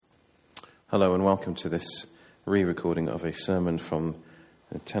Hello and welcome to this re-recording of a sermon from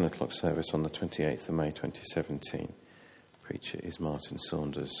the 10 o'clock service on the 28th of May 2017. Preacher is Martin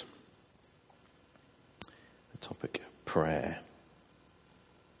Saunders. The topic, prayer.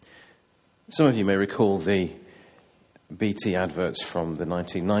 Some of you may recall the BT adverts from the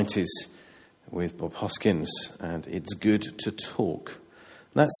 1990s with Bob Hoskins and It's Good to Talk.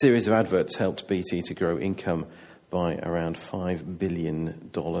 That series of adverts helped BT to grow income by around $5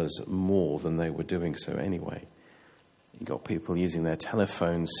 billion more than they were doing so anyway. You got people using their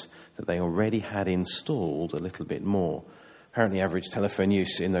telephones that they already had installed a little bit more. Apparently average telephone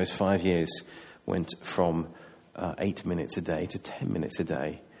use in those 5 years went from 8 minutes a day to 10 minutes a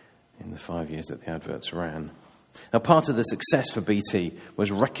day in the 5 years that the adverts ran. Now, part of the success for BT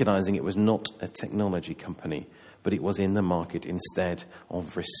was recognising it was not a technology company, but it was in the market instead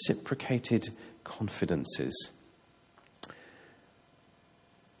of reciprocated confidences.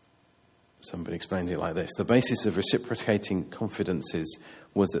 Somebody explained it like this. The basis of reciprocating confidences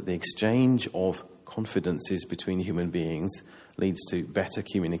was that the exchange of confidences between human beings leads to better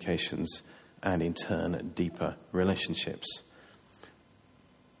communications and, in turn, deeper relationships.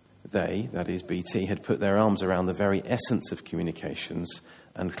 They, that is BT, had put their arms around the very essence of communications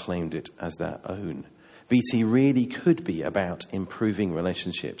and claimed it as their own. BT really could be about improving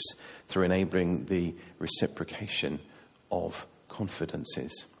relationships through enabling the reciprocation of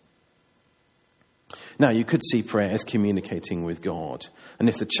confidences. Now, you could see prayer as communicating with God. And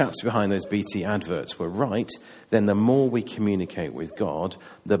if the chaps behind those BT adverts were right, then the more we communicate with God,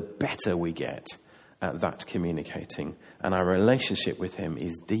 the better we get at that communicating. And our relationship with him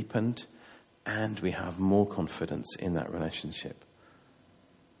is deepened and we have more confidence in that relationship.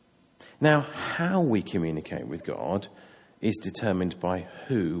 Now, how we communicate with God is determined by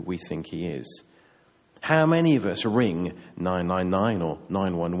who we think he is. How many of us ring 999 or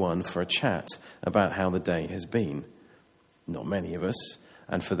 911 for a chat about how the day has been? Not many of us.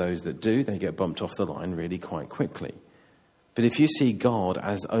 And for those that do, they get bumped off the line really quite quickly. But if you see God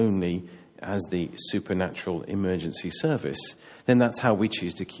as only as the supernatural emergency service, then that's how we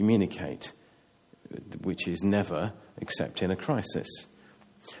choose to communicate, which is never except in a crisis.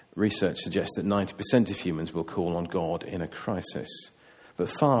 Research suggests that 90% of humans will call on God in a crisis, but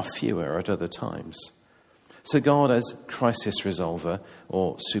far fewer at other times. So God as crisis resolver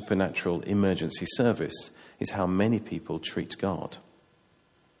or supernatural emergency service is how many people treat God.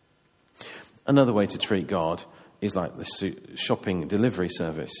 Another way to treat God is like the shopping delivery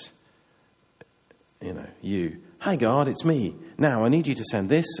service. Hi God, it's me. Now I need you to send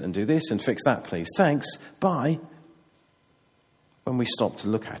this and do this and fix that, please. Thanks, bye. When we stop to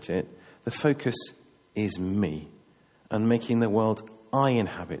look at it, the focus is me and making the world I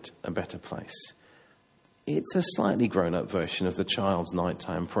inhabit a better place. It's a slightly grown-up version of the child's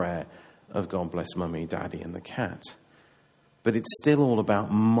nighttime prayer of God bless Mummy, Daddy and the cat. But it's still all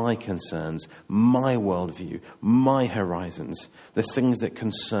about my concerns, my worldview, my horizons, the things that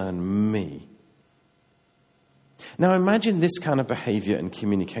concern me. Now imagine this kind of behaviour and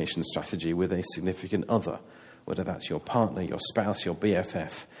communication strategy with a significant other, whether that's your partner, your spouse, your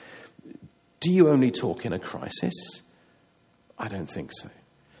BFF. Do you only talk in a crisis? I don't think so.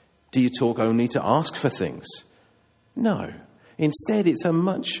 Do you talk only to ask for things? No. Instead, it's a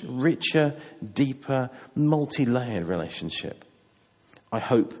much richer, deeper, multi-layered relationship. I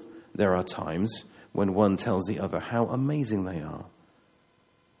hope there are times when one tells the other how amazing they are.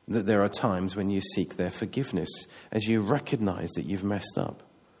 That there are times when you seek their forgiveness as you recognize that you've messed up.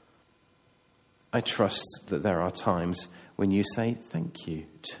 I trust that there are times when you say thank you,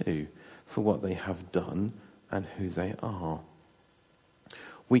 too, for what they have done and who they are.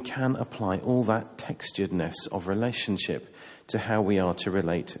 We can apply all that texturedness of relationship to how we are to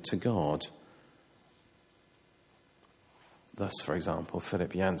relate to God. Thus, for example,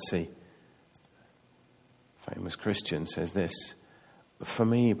 Philip Yancey, famous Christian, says this: for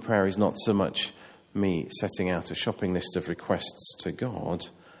me, prayer is not so much me setting out a shopping list of requests to God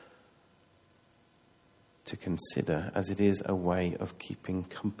to consider, as it is a way of keeping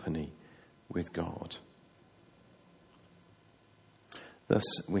company with God. Thus,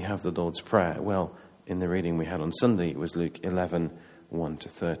 we have the Lord's Prayer. Well, in the reading we had on Sunday, it was Luke 11,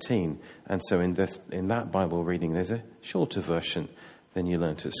 1-13. And so in that Bible reading, there's a shorter version than you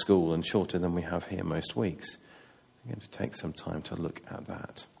learnt at school and shorter than we have here most weeks. I'm going to take some time to look at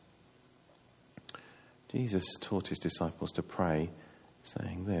that. Jesus taught his disciples to pray,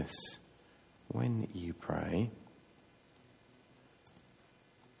 saying this: when you pray,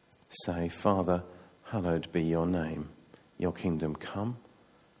 say, Father, hallowed be your name. Your kingdom come,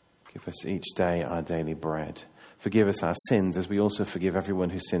 Give us each day our daily bread. Forgive us our sins as we also forgive everyone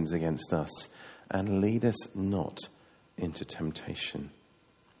who sins against us. And lead us not into temptation.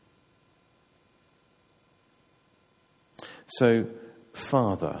 So,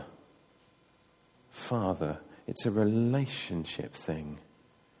 Father, it's a relationship thing.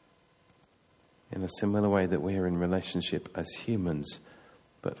 In a similar way that we are in relationship as humans.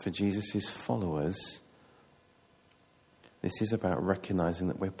 But for Jesus' followers, this is about recognizing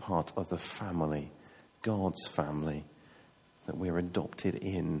that we're part of the family, God's family, that we're adopted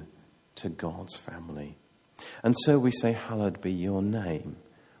in to God's family. And so we say, hallowed be your name.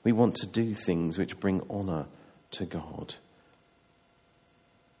 We want to do things which bring honor to God.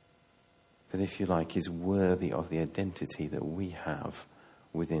 That, if you like, is worthy of the identity that we have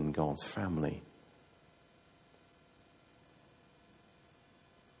within God's family.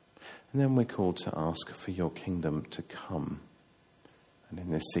 And then we're called to ask for your kingdom to come. And in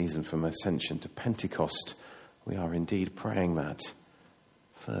this season from Ascension to Pentecost, we are indeed praying that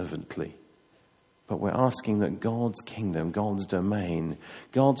fervently. But we're asking that God's kingdom, God's domain,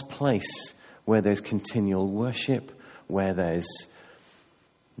 God's place where there's continual worship, where there's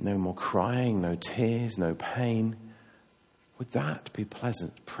no more crying, no tears, no pain, would that be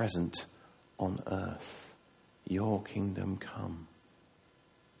present on earth? Your kingdom come.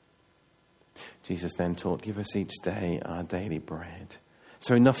 Jesus then taught, give us each day our daily bread.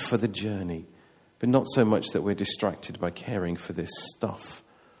 So enough for the journey, but not so much that we're distracted by caring for this stuff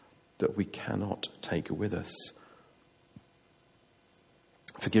that we cannot take with us.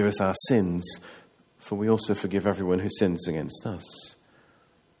 Forgive us our sins, for we also forgive everyone who sins against us.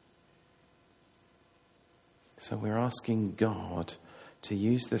 So we're asking God to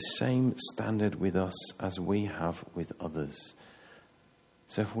use the same standard with us as we have with others.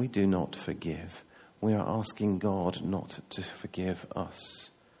 So if we do not forgive, we are asking God not to forgive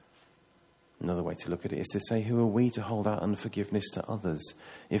us. Another way to look at it is to say, who are we to hold our unforgiveness to others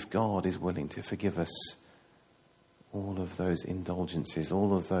if God is willing to forgive us all of those indulgences,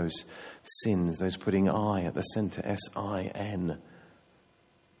 all of those sins, those putting I at the centre, S-I-N.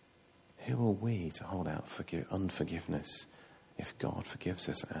 Who are we to hold out unforgiveness if God forgives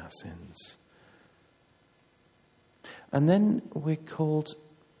us our sins? And then we're called,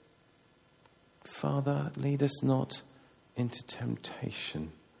 Father, lead us not into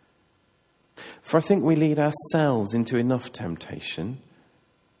temptation. For I think we lead ourselves into enough temptation,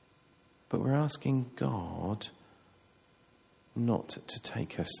 but we're asking God not to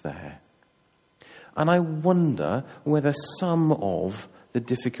take us there. And I wonder whether some of the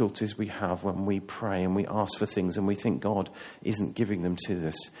difficulties we have when we pray and we ask for things and we think God isn't giving them to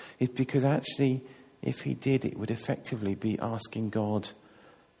us is because actually, if he did, it would effectively be asking God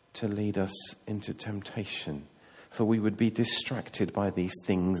to lead us into temptation. For we would be distracted by these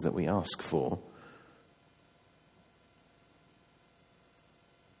things that we ask for,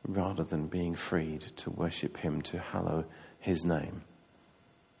 rather than being freed to worship him, to hallow his name.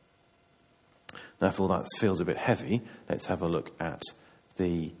 Now, if all that feels a bit heavy, let's have a look at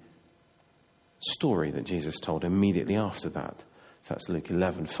the story that Jesus told immediately after that. So that's Luke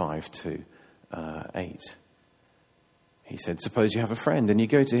 11:5-8. He said, suppose you have a friend and you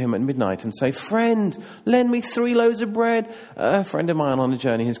go to him at midnight and say, friend, lend me 3 loaves of bread. A friend of mine on a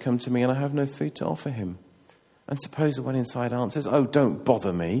journey has come to me and I have no food to offer him. And suppose the one inside answers, oh, don't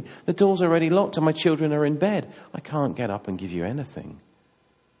bother me. The door's already locked and my children are in bed. I can't get up and give you anything.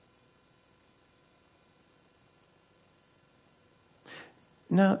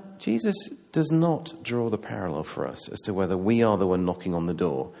 Now, Jesus does not draw the parallel for us as to whether we are the one knocking on the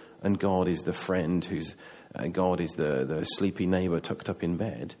door and God is the friend God is the sleepy neighbour tucked up in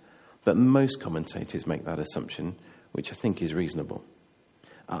bed. But most commentators make that assumption, which I think is reasonable.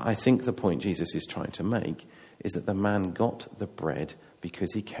 I think the point Jesus is trying to make is that the man got the bread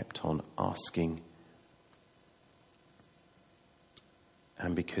because he kept on asking.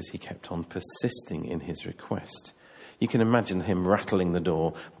 And because he kept on persisting in his request. You can imagine him rattling the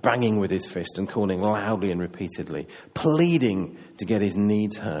door, banging with his fist and calling loudly and repeatedly, pleading to get his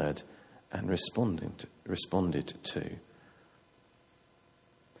needs heard and responded to.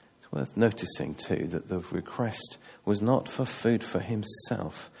 It's worth noticing too that the request was not for food for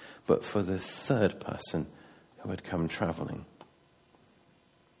himself, but for the third person who had come travelling.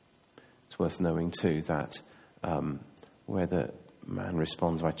 It's worth knowing too that where the man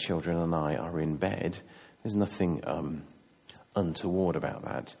responds, my children and I are in bed, there's nothing untoward about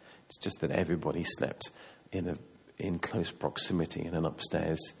that. It's just that everybody slept in close proximity in an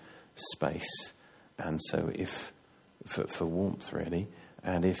upstairs space, and so if for warmth really,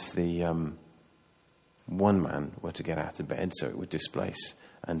 and if the one man were to get out of bed, so it would displace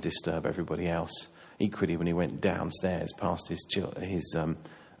and disturb everybody else. Equally, when he went downstairs past his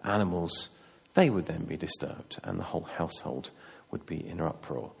animals, they would then be disturbed and the whole household would be in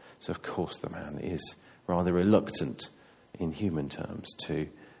uproar. So, of course, the man is rather reluctant in human terms to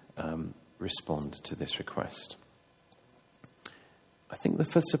respond to this request. I think the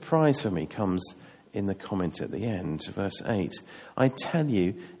first surprise for me comes in the comment at the end, verse 8. I tell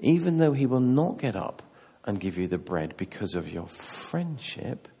you, even though he will not get up and give you the bread because of your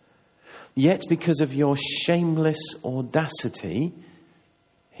friendship, yet because of your shameless audacity,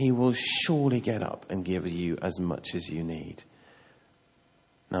 he will surely get up and give you as much as you need.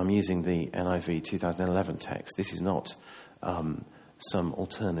 Now, I'm using the NIV 2011 text. This is not some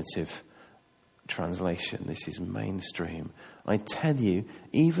alternative translation. This is mainstream. I tell you,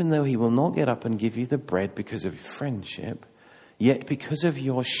 even though he will not get up and give you the bread because of friendship, yet because of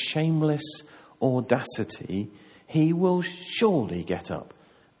your shameless audacity, he will surely get up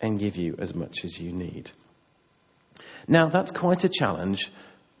and give you as much as you need. Now, that's quite a challenge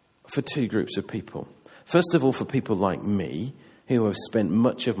for two groups of people. First of all, for people like me, who have spent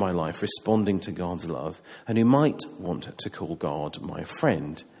much of my life responding to God's love and who might want to call God my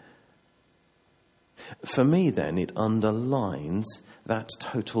friend. For me, then, it underlines that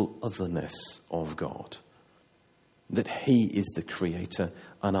total otherness of God. That he is the creator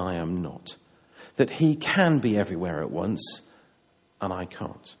and I am not. That he can be everywhere at once and I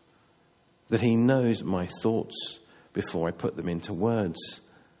can't. That he knows my thoughts before I put them into words.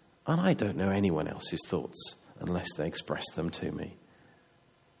 And I don't know anyone else's thoughts unless they express them to me.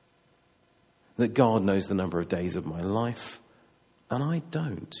 That God knows the number of days of my life and I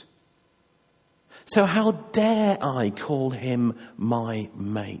don't. So how dare I call him my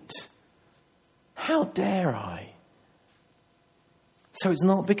mate? How dare I? So it's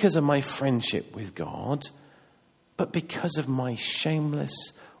not because of my friendship with God, but because of my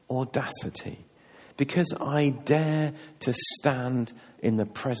shameless audacity. Because I dare to stand in the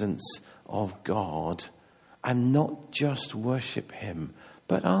presence of God and not just worship him,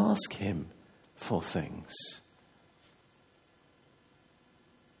 but ask him for things.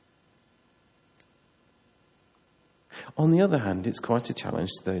 On the other hand, it's quite a challenge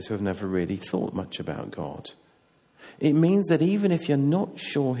to those who have never really thought much about God. It means that even if you're not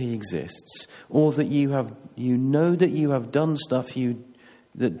sure he exists, or that you know that you have done stuff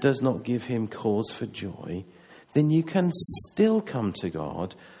that does not give him cause for joy, then you can still come to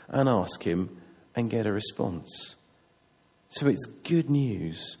God and ask him and get a response. So it's good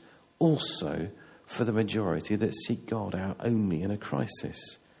news also for the majority that seek God out only in a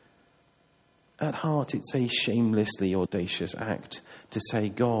crisis. At heart, it's a shamelessly audacious act to say,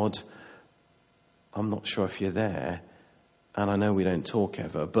 God, I'm not sure if you're there, and I know we don't talk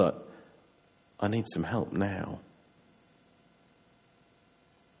ever, but I need some help now.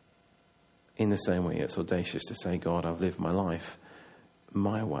 In the same way, it's audacious to say, God, I've lived my life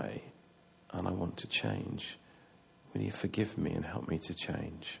my way, and I want to change. Will you forgive me and help me to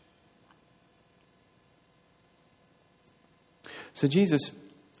change? So Jesus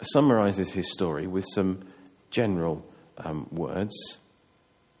summarizes his story with some general words.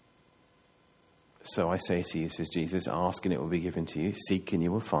 So I say to you, says Jesus, ask and it will be given to you. Seek and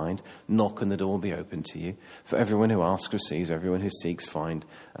you will find. Knock and the door will be opened to you. For everyone who asks receives, everyone who seeks finds,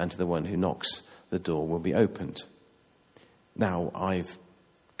 and to the one who knocks the door will be opened. Now, I've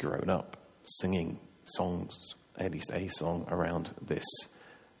grown up singing songs, at least a song around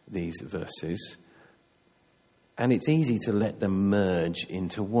these verses. And it's easy to let them merge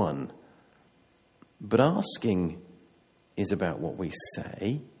into one. But asking is about what we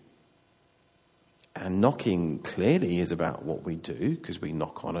say. And knocking clearly is about what we do, because we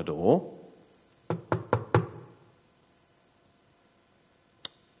knock on a door.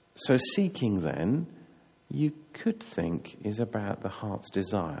 So seeking then, you could think, is about the heart's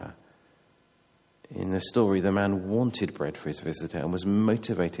desire. In the story, the man wanted bread for his visitor and was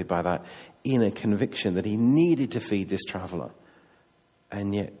motivated by that inner conviction that he needed to feed this traveller,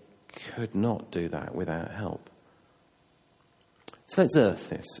 and yet could not do that without help. So let's earth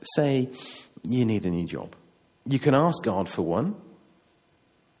this. Say you need a new job. You can ask God for one,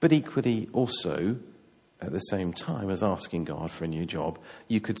 but equally also, at the same time as asking God for a new job,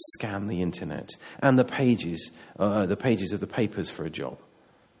 you could scan the internet and the pages of the papers for a job.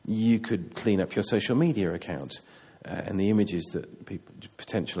 You could clean up your social media account and the images that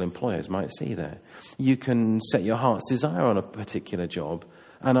potential employers might see there. You can set your heart's desire on a particular job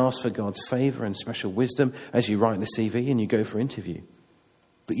and ask for God's favour and special wisdom as you write the CV and you go for interview.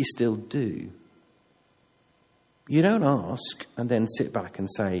 But you still do. You don't ask and then sit back and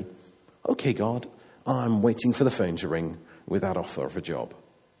say, okay, God, I'm waiting for the phone to ring with that offer of a job.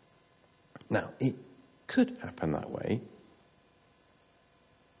 Now, it could happen that way,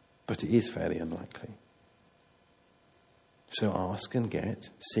 but it is fairly unlikely. So ask and get,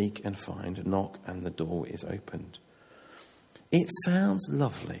 seek and find, knock and the door is opened. It sounds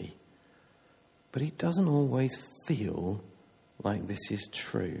lovely, but it doesn't always feel like this is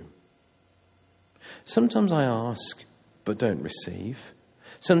true. Sometimes I ask but don't receive.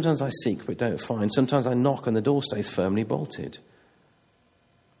 Sometimes I seek but don't find. Sometimes I knock and the door stays firmly bolted.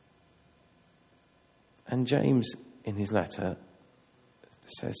 And James, in his letter,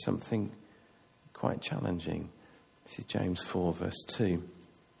 says something quite challenging. This is James 4, verse 2.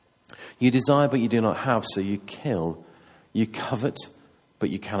 You desire, but you do not have, so you kill. You covet, but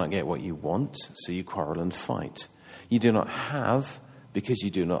you cannot get what you want, so you quarrel and fight. You do not have, because you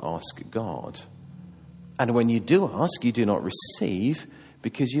do not ask God. And when you do ask, you do not receive,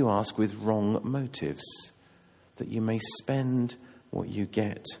 because you ask with wrong motives, that you may spend what you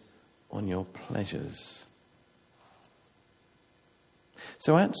get on your pleasures.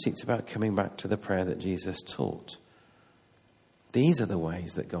 So actually it's about coming back to the prayer that Jesus taught. These are the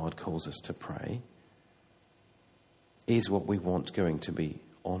ways that God calls us to pray. Is what we want going to be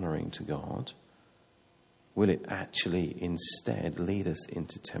honouring to God? Will it actually instead lead us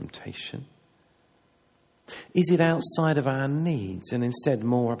into temptation? Is it outside of our needs and instead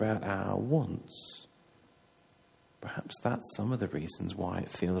more about our wants? Perhaps that's some of the reasons why it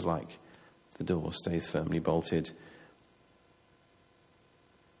feels like the door stays firmly bolted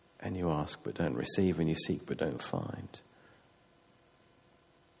and you ask but don't receive and you seek but don't find.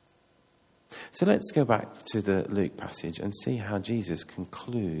 So let's go back to the Luke passage and see how Jesus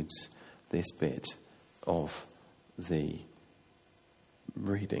concludes this bit of the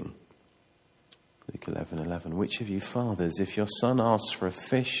reading. Luke 11:11. Which of you fathers, if your son asks for a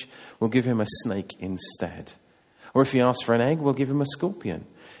fish, will give him a snake instead? Or if he asks for an egg, will give him a scorpion?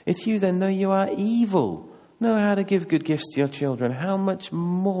 If you then, though you are evil, know how to give good gifts to your children, how much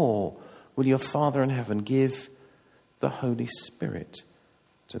more will your Father in heaven give the Holy Spirit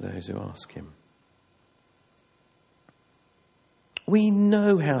to those who ask him? We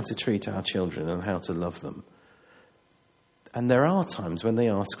know how to treat our children and how to love them. And there are times when they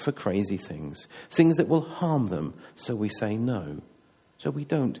ask for crazy things, things that will harm them, so we say no. So we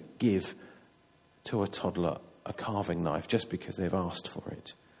don't give to a toddler a carving knife just because they've asked for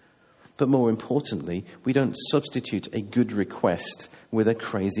it. But more importantly, we don't substitute a good request with a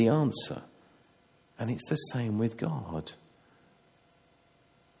crazy answer. And it's the same with God.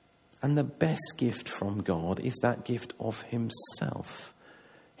 And the best gift from God is that gift of himself,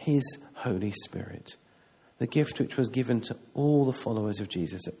 his Holy Spirit, the gift which was given to all the followers of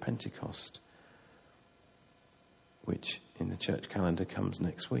Jesus at Pentecost, which in the church calendar comes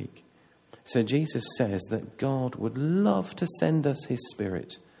next week. So Jesus says that God would love to send us his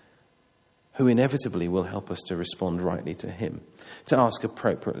Spirit, who inevitably will help us to respond rightly to him, to ask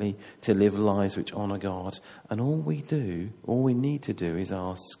appropriately, to live lives which honour God. And all we need to do is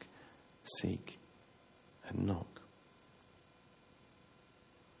ask, seek and knock.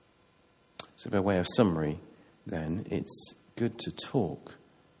 So by way of summary, then, it's good to talk,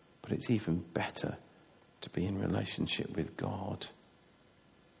 but it's even better to be in relationship with God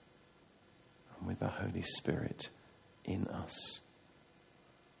and with the Holy Spirit in us.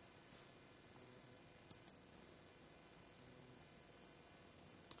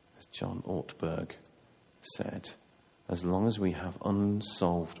 As John Ortberg said, as long as we have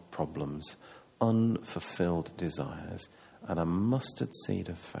unsolved problems, unfulfilled desires, and a mustard seed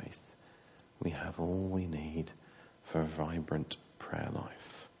of faith, we have all we need for a vibrant prayer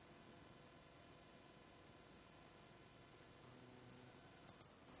life.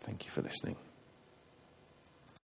 Thank you for listening.